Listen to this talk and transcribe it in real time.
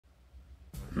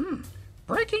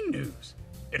Breaking news.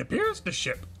 It appears the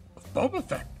ship of Boba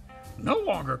Fett, no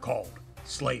longer called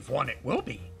Slave One it will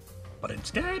be, but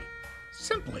instead,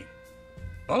 simply,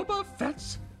 Boba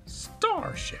Fett's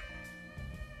starship.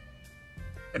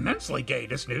 Immensely gay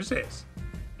this news is,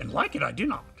 and like it I do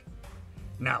not.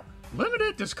 Now,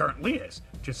 limited this currently is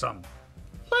to some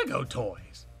Lego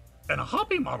toys and a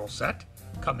hobby model set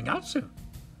coming out soon.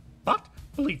 But,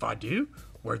 believe I do,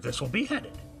 where this will be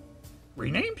headed.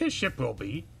 Renamed his ship will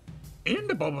be, in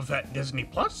the Boba Fett Disney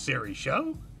Plus series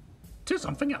show, to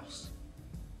something else.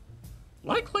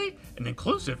 Likely an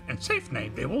inclusive and safe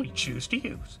name they will choose to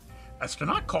use, as to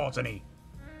not cause any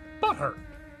butthurt,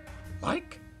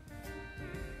 like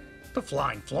the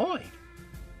Flying Floyd,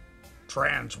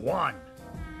 Trans One,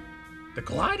 the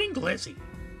Gliding Glizzy,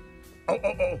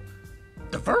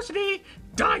 Diversity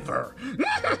Diver.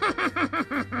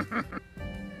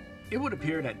 It would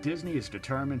appear that Disney is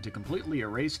determined to completely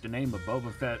erase the name of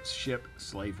Boba Fett's ship,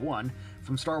 Slave One,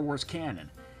 from Star Wars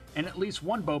canon, and at least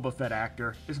one Boba Fett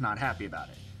actor is not happy about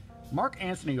it. Mark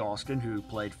Anthony Austin, who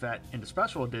played Fett in the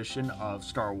special edition of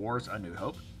Star Wars A New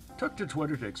Hope, took to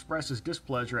Twitter to express his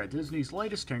displeasure at Disney's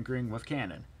latest tinkering with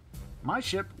canon. "My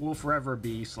ship will forever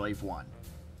be Slave One.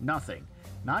 Nothing,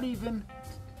 not even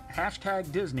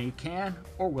 #Disney can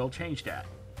or will change that.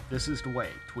 This is the way,"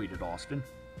 tweeted Austin.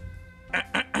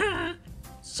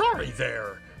 Sorry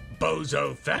there,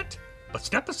 Bozo Fett, but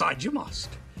step aside you must.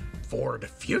 For the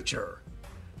future.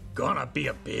 Gonna be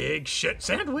a big shit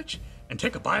sandwich, and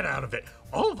take a bite out of it,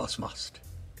 all of us must.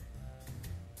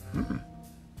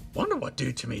 Wonder what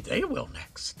do to me they will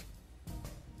next.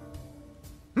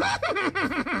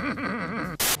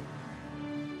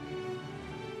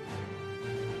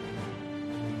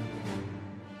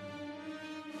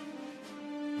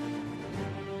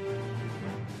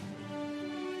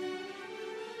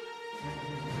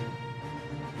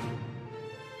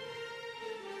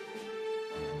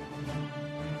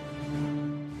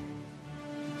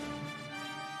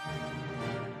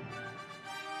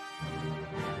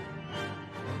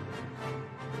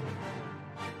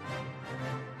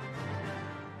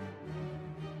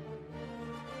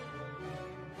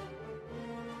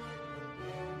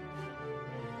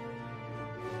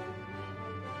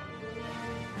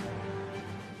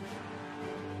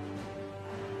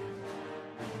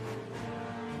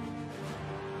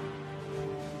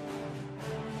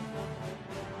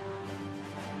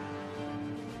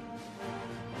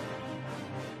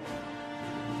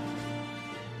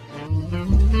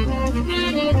 Thank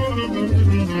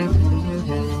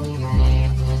you.